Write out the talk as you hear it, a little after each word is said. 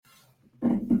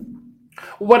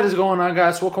What is going on,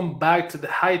 guys? Welcome back to the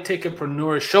High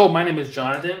Ticketpreneur Show. My name is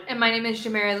Jonathan. And my name is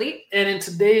Jamira Lee. And in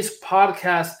today's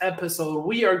podcast episode,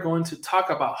 we are going to talk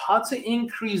about how to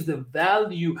increase the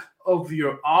value of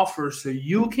your offer so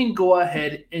you can go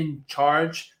ahead and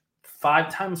charge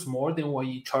 5 times more than what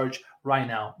you charge right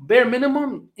now. Bare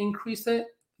minimum, increase it,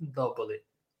 double it.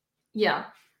 Yeah,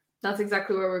 that's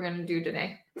exactly what we're going to do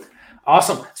today.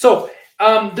 Awesome. So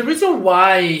the reason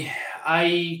why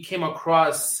I came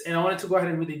across, and I wanted to go ahead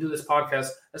and really do this podcast,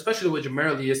 especially with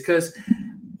Jamira Lee, is because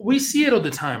we see it all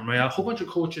the time, right? A whole bunch of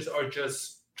coaches are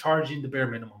just charging the bare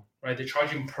minimum, right? They're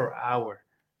charging per hour.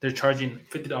 They're charging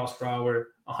 $50 per hour,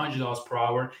 $100 per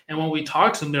hour. And when we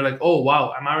talk to them, they're like, oh,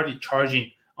 wow, I'm already charging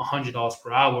 $100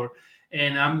 per hour.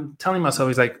 And I'm telling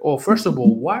myself, it's like, oh, first of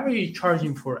all, why are you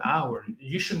charging per hour?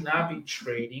 You should not be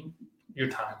trading your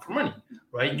time for money,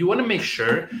 right? You want to make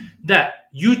sure that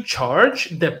you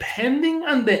charge depending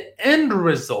on the end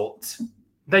result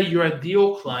that your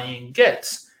ideal client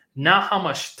gets, not how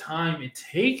much time it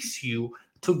takes you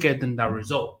to get them that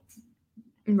result.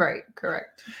 Right,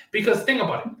 correct. Because think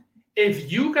about it.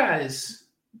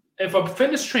 If a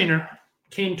fitness trainer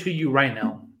came to you right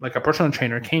now, like a personal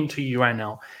trainer came to you right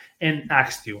now and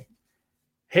asked you,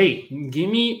 hey, give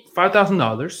me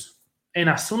 $5,000, and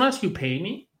as soon as you pay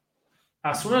me,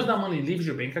 as soon as that money leaves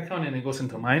your bank account and it goes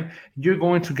into mine, you're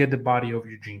going to get the body of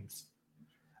your dreams.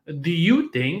 Do you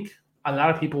think a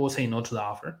lot of people will say no to the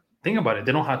offer? Think about it.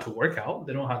 They don't have to work out.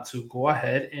 They don't have to go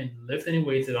ahead and lift any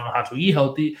weights. They don't have to eat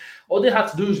healthy. All they have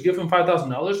to do is give them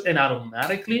 $5,000 and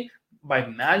automatically, by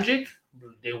magic,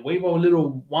 they wave a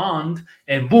little wand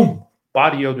and boom,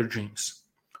 body of their dreams.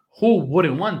 Who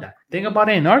wouldn't want that? Think about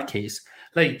it in our case.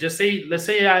 Like, let's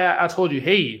say I told you,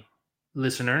 hey,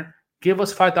 listener, give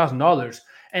us $5,000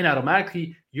 and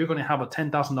automatically you're going to have a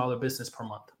 $10,000 business per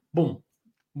month. Boom.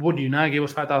 Would you not give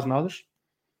us $5,000?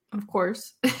 Of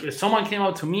course. If someone came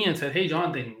up to me and said, hey,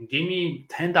 Jonathan, give me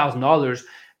 $10,000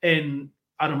 and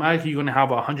automatically you're going to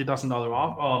have a $100,000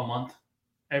 off a month,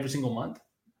 every single month,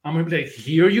 I'm going to be like,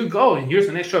 here you go. And here's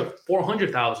an extra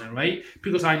 $400,000, right?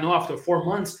 Because I know after 4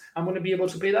 months, I'm going to be able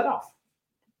to pay that off.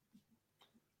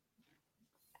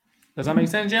 Does that make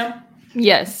sense, Jam?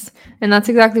 Yes. And that's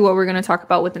exactly what we're going to talk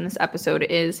about within this episode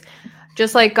is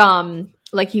just like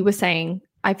he was saying,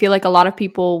 I feel like a lot of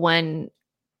people when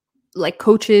like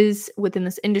coaches within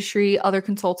this industry, other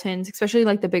consultants, especially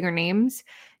like the bigger names,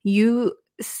 you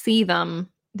see them,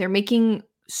 they're making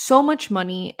so much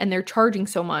money and they're charging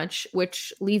so much,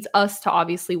 which leads us to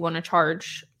obviously want to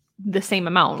charge the same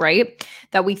amount, right?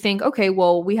 That we think, okay,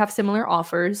 well, we have similar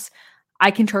offers.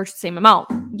 I can charge the same amount.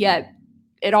 Yet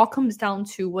it all comes down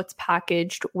to what's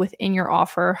packaged within your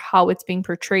offer, how it's being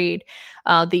portrayed,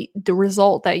 the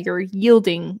result that you're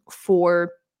yielding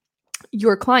for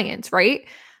your clients, right?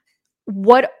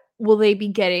 What will they be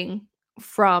getting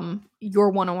from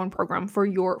your one-on-one program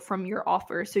from your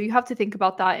offer? So you have to think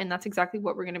about that, and that's exactly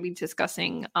what we're going to be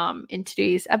discussing in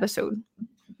today's episode.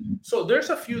 So there's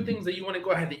a few things that you want to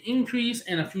go ahead and increase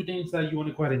and a few things that you want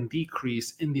to go ahead and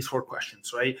decrease in these 4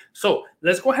 questions, right? So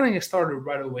let's go ahead and get started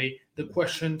right away. The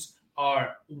questions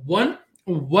are, 1,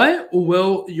 what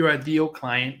will your ideal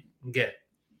client get?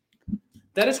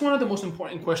 That is one of the most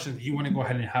important questions you want to go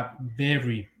ahead and have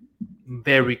very,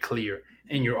 very clear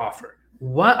in your offer.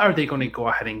 What are they going to go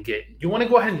ahead and get? You want to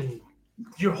go ahead and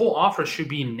your whole offer should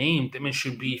be named. I mean,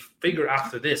 should be figured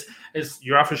after this.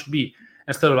 Your offer should be,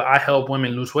 instead of I help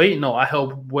women lose weight, no, I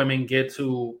help women get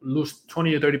to lose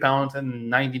 20 or 30 pounds in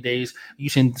 90 days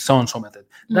using so-and-so method.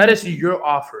 Mm-hmm. That is your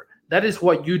offer. That is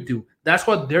what you do. That's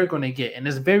what they're going to get. And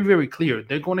it's very, very clear.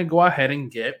 They're going to go ahead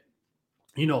and get,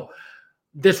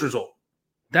 this result.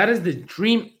 That is the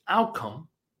dream outcome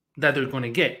that they're going to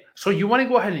get. So you want to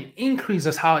go ahead and increase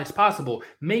as high as possible.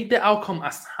 Make the outcome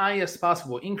as high as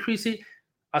possible. Increase it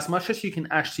as much as you can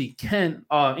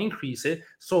increase it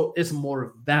so it's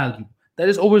more value. That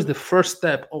is always the first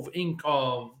step of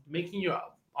making your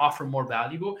offer more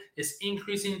valuable, is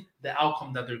increasing the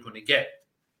outcome that they're going to get.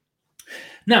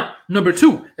 Now, number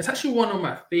 2, it's actually one of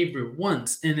my favorite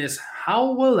ones, and is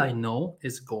how will I know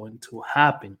it's going to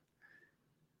happen?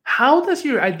 How does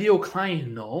your ideal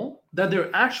client know that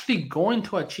they're actually going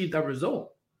to achieve that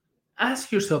result?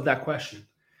 Ask yourself that question.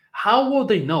 How will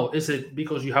they know? Is it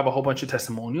because you have a whole bunch of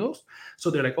testimonials?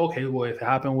 So they're like, okay, well, if it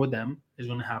happened with them, it's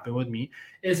going to happen with me.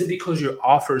 Is it because your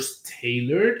offer's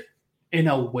tailored in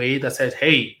a way that says,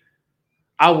 hey,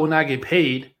 I will not get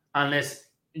paid unless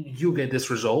you get this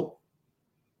result?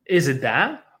 Is it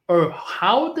that? Or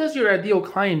how does your ideal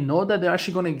client know that they're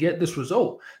actually going to get this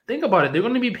result? Think about it. They're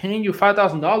going to be paying you $5,000,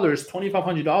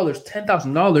 $2,500,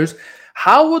 $10,000.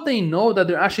 How would they know that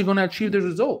they're actually going to achieve the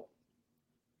result?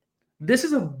 This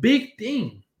is a big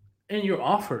thing in your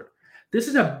offer. This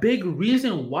is a big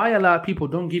reason why a lot of people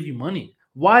don't give you money,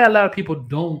 why a lot of people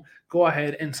don't go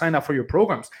ahead and sign up for your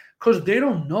programs, because they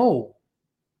don't know.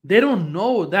 They don't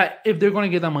know that if they're going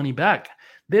to get that money back.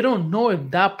 They don't know if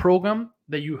that program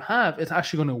that you have is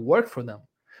actually going to work for them.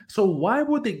 So why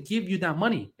would they give you that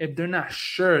money if they're not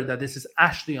sure that this is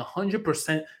actually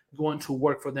 100% going to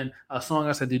work for them as long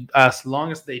as they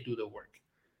do the work?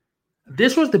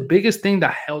 This was the biggest thing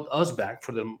that held us back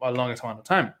for the longest amount of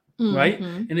time, right?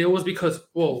 And it was because,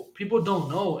 well, people don't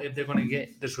know if they're going to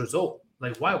get this result.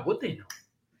 Like, why would they know?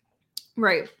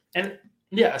 Right. And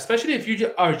yeah, especially if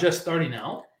you are just starting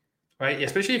out, right?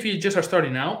 Especially if you just are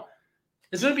starting out,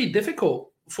 it's going to be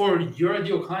difficult for your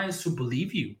ideal clients to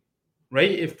believe you,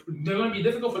 right? If they're going to be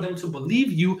difficult for them to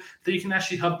believe you that you can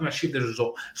actually help them achieve the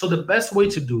result. So the best way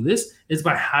to do this is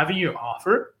by having your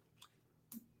offer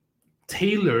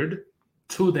tailored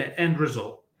to the end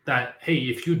result. That, hey,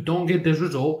 if you don't get this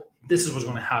result, this is what's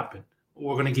going to happen.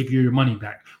 We're going to give you your money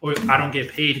back. Or I don't get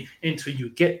paid until you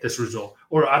get this result.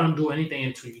 Or I don't do anything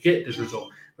until you get this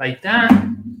result. Like that,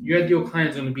 your ideal client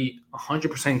is going to be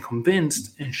 100%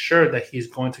 convinced and sure that he's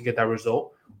going to get that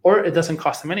result, or it doesn't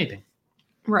cost him anything.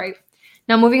 Right.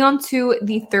 Now, moving on to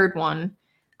the third one.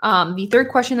 The third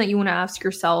question that you want to ask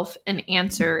yourself and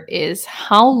answer is,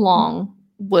 how long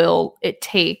will it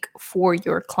take for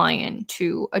your client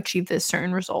to achieve this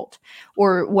certain result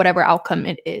or whatever outcome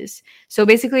it is? So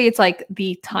basically, it's like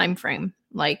the time frame.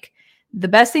 Like the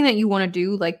best thing that you want to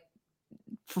do, like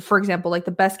for example, like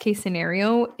the best case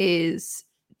scenario is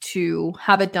to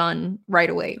have it done right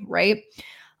away, right?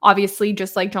 Obviously,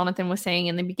 just like Jonathan was saying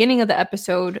in the beginning of the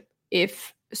episode,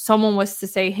 if someone was to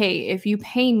say, hey, if you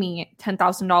pay me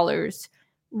 $10,000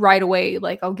 right away,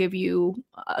 like I'll give you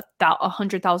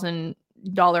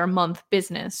 $100,000 a month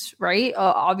business, right?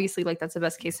 Obviously, like that's the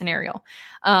best case scenario.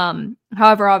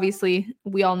 However, obviously,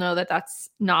 we all know that that's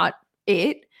not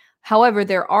it. However,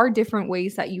 there are different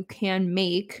ways that you can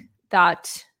make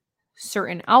that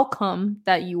certain outcome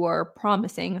that you are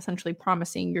promising, essentially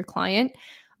promising your client,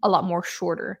 a lot more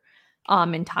shorter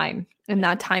in time, in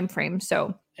that time frame.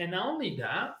 So, and not only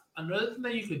that, another thing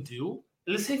that you could do,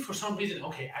 let's say for some reason,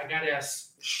 okay, I got it as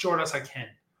short as I can,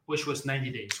 which was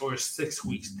 90 days or 6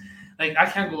 weeks. Like I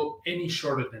can't go any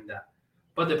shorter than that.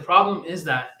 But the problem is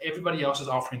that everybody else is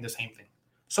offering the same thing.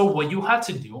 So what you have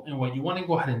to do and what you want to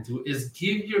go ahead and do is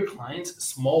give your clients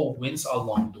small wins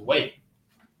along the way.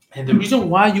 And the reason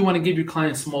why you want to give your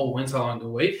clients small wins along the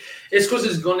way is because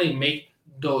it's going to make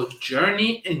the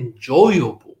journey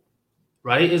enjoyable,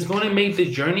 right? It's going to make the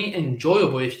journey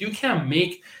enjoyable. If you can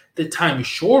make the time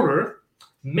shorter,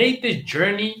 make the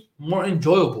journey more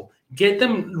enjoyable. Get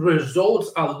them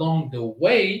results along the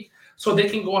way so they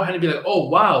can go ahead and be like, oh,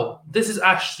 wow, this is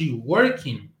actually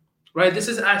working, right? This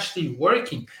is actually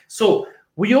working. So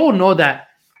we all know that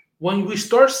when we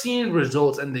start seeing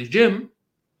results in the gym,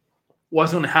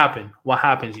 what's going to happen? What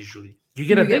happens usually? You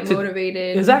get addicted. Get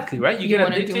motivated. Exactly, right? You get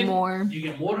addicted. Do more. You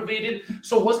get motivated.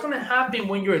 So what's going to happen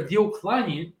when your ideal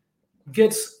client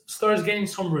starts getting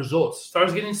some results,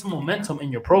 starts getting some momentum in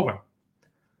your program?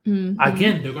 Mm-hmm.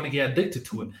 Again, they're going to get addicted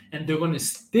to it and they're going to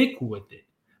stick with it.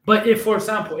 But if, for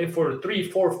example, if for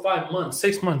 3, 4, 5 months,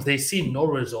 6 months, they see no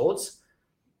results,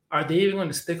 are they even going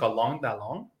to stick along that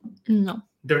long? No.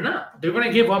 They're not. They're going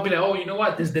to give up and be like, oh, you know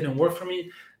what? This didn't work for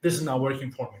me. This is not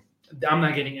working for me. I'm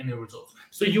not getting any results.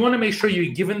 So you want to make sure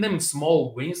you're giving them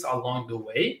small wins along the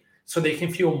way so they can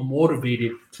feel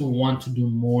motivated to want to do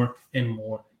more and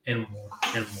more and more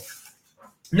and more.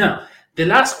 Now, the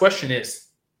last question is,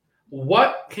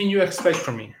 what can you expect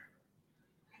from me?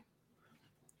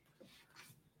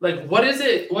 Like, what is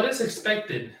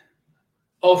expected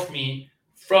of me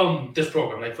from this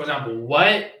program? Like, for example,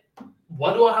 what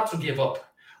do I have to give up?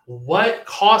 What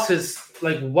causes,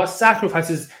 like, what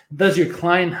sacrifices does your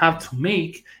client have to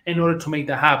make in order to make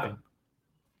that happen?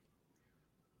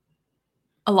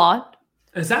 A lot.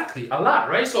 Exactly, a lot,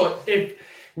 right? So if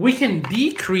we can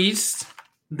decrease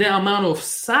the amount of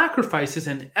sacrifices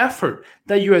and effort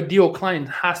that your ideal client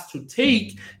has to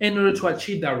take in order to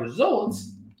achieve that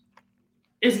results,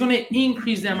 it's going to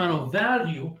increase the amount of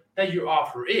value that your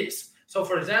offer is. So,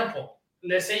 for example,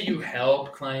 let's say you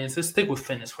help clients. Let's stick with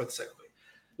fitness for the second.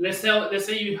 Let's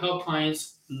say you help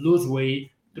clients lose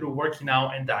weight through working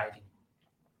out and dieting.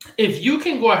 If you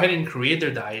can go ahead and create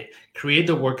their diet, create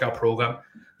the workout program,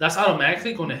 that's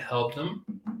automatically going to help them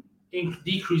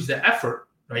decrease the effort,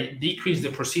 right? Decrease the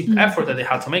perceived effort that they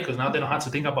have to make, because now they don't have to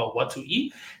think about what to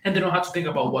eat and they don't have to think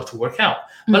about what to work out.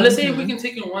 But let's say if we can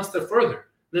take it one step further.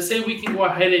 Let's say we can go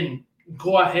ahead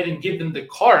and give them the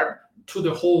cart to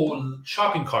the whole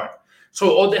shopping cart.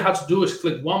 So all they have to do is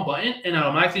click one button, and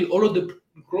automatically all of the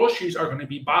groceries are going to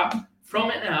be bought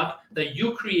from an app that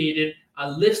you created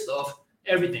a list of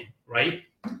everything, right?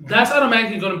 That's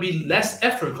automatically going to be less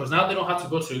effort because now they don't have to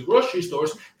go to the grocery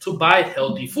stores to buy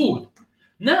healthy food.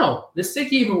 Now, let's take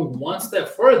it even one step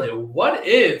further. What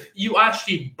if you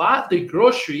actually bought the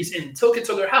groceries and took it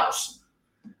to their house?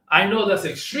 I know that's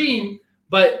extreme,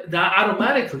 but that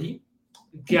automatically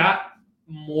got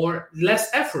less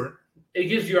effort. It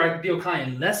gives your ideal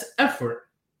client less effort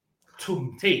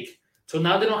to take. So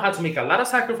now they don't have to make a lot of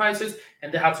sacrifices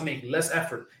and they have to make less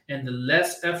effort. And the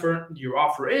less effort your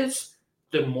offer is,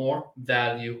 the more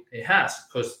value it has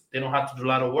because they don't have to do a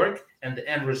lot of work and the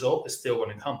end result is still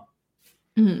going to come.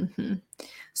 Mm-hmm.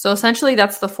 So essentially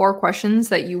that's the 4 questions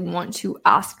that you want to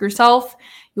ask yourself,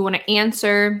 you want to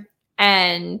answer,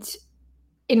 and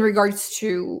in regards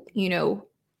to,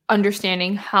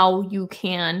 understanding how you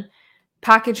can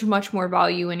package much more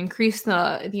value and increase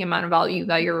the amount of value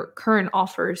that your current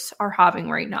offers are having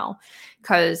right now.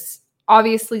 Because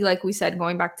obviously, like we said,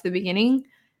 going back to the beginning,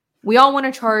 we all want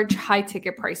to charge high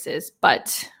ticket prices,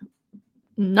 but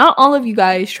not all of you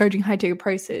guys charging high ticket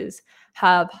prices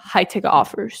have high ticket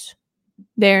offers.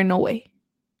 There, no way.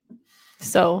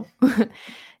 So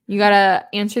you got to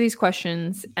answer these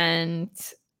questions and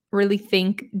really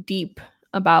think deep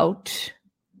about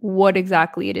what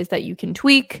exactly it is that you can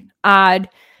tweak, add,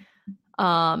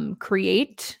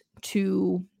 create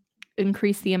to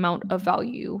increase the amount of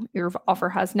value your offer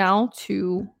has now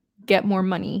to get more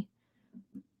money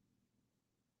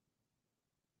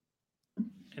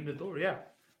in the door. Yeah.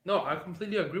 No, I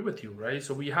completely agree with you, right?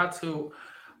 So we had to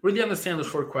really understand those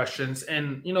 4 questions.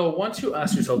 And, once you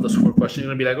ask yourself those 4 questions,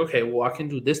 you're going to be like, okay, well, I can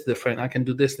do this different. I can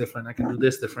do this different. I can do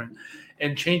this different.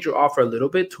 And change your offer a little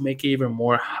bit to make it even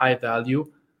more high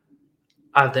value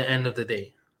at the end of the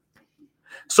day.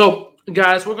 So,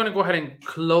 guys, we're going to go ahead and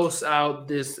close out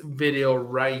this video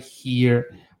right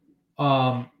here.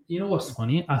 You know what's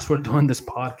funny? As we're doing this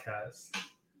podcast,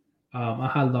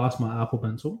 I had lost my Apple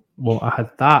Pencil. Well, I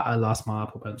had thought I lost my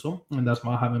Apple Pencil, and that's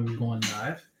why I haven't been going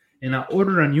live. And I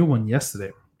ordered a new one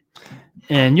yesterday.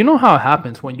 And you know how it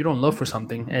happens when you don't look for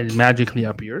something and it magically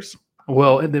appears?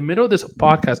 Well, in the middle of this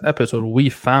podcast episode, we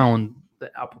found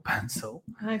the Apple Pencil.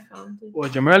 I found it. Well,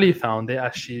 Jamerly found it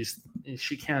as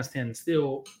she can't stand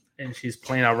still and she's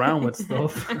playing around with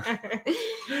stuff.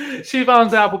 She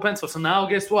found the Apple Pencil. So now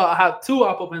guess what? I have 2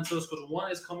 Apple Pencils because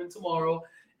one is coming tomorrow.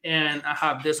 And I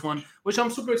have this one, which I'm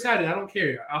super excited. I don't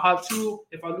care. I'll have 2.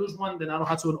 If I lose one, then I don't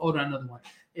have to order another one.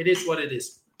 It is what it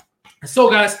is. So,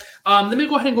 guys, let me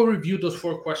go ahead and go review those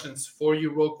 4 questions for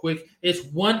you real quick. It's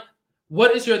 1,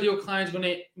 what is your ideal client going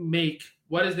to make?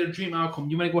 What is their dream outcome?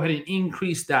 You want to go ahead and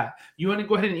increase that. You want to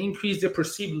go ahead and increase the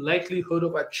perceived likelihood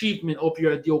of achievement of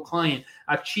your ideal client,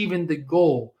 achieving the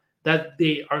goal that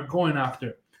they are going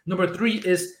after. Number 3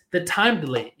 is the time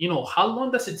delay. How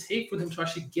long does it take for them to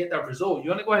actually get that result?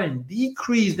 You want to go ahead and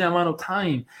decrease the amount of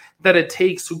time that it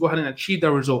takes to go ahead and achieve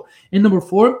that result. And number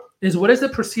 4 is what is the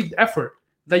perceived effort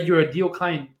that your ideal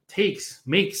client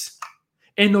makes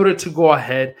in order to go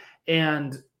ahead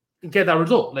and get that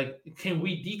result. Like, can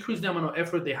we decrease the amount of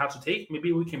effort they have to take?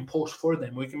 Maybe we can post for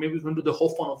them. Maybe we can do the whole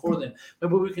funnel for them.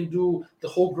 Maybe we can do the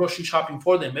whole grocery shopping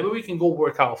for them. Maybe we can go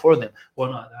work out for them.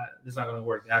 Well, no, that's not going to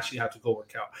work. They actually have to go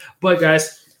work out. But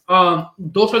guys,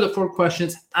 those are the 4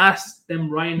 questions. Ask them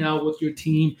right now with your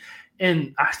team,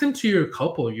 and ask them to your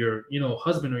couple, your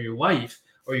husband or your wife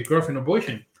or your girlfriend or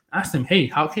boyfriend. Ask them, hey,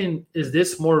 is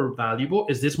this more valuable?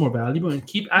 Is this more valuable? And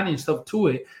keep adding stuff to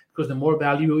it because the more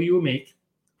value you make,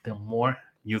 the more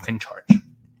you can charge.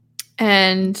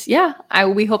 And yeah,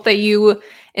 we hope that you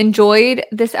enjoyed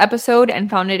this episode and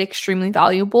found it extremely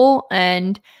valuable.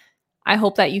 And I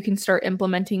hope that you can start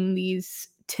implementing these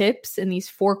tips and these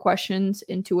 4 questions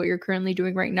into what you're currently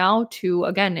doing right now to,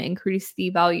 again, increase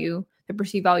the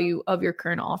perceived value of your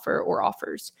current offer or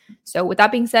offers. So with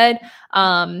that being said,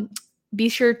 be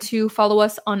sure to follow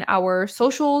us on our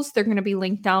socials. They're going to be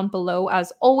linked down below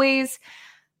as always.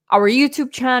 Our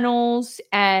YouTube channels.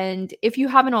 And if you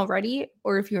haven't already,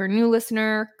 or if you're a new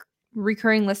listener,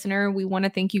 recurring listener, we want to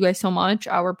thank you guys so much.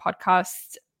 Our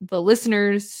podcast, the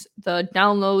listeners, the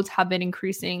downloads have been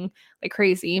increasing like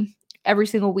crazy. Every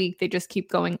single week, they just keep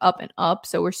going up and up.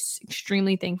 So we're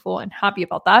extremely thankful and happy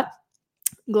about that.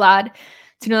 Glad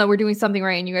to know that we're doing something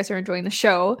right and you guys are enjoying the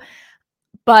show.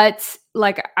 But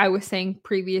like I was saying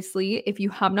previously, if you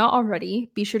have not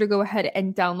already, be sure to go ahead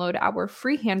and download our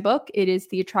free handbook. It is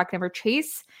the Attract Never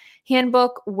Chase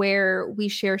handbook, where we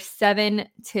share 7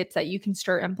 tips that you can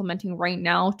start implementing right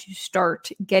now to start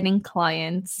getting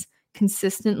clients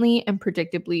consistently and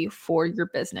predictably for your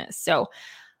business. So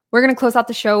we're going to close out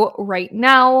the show right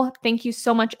now. Thank you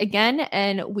so much again,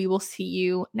 and we will see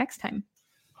you next time.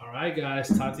 All right, guys.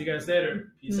 Talk to you guys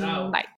later. Peace out. Bye.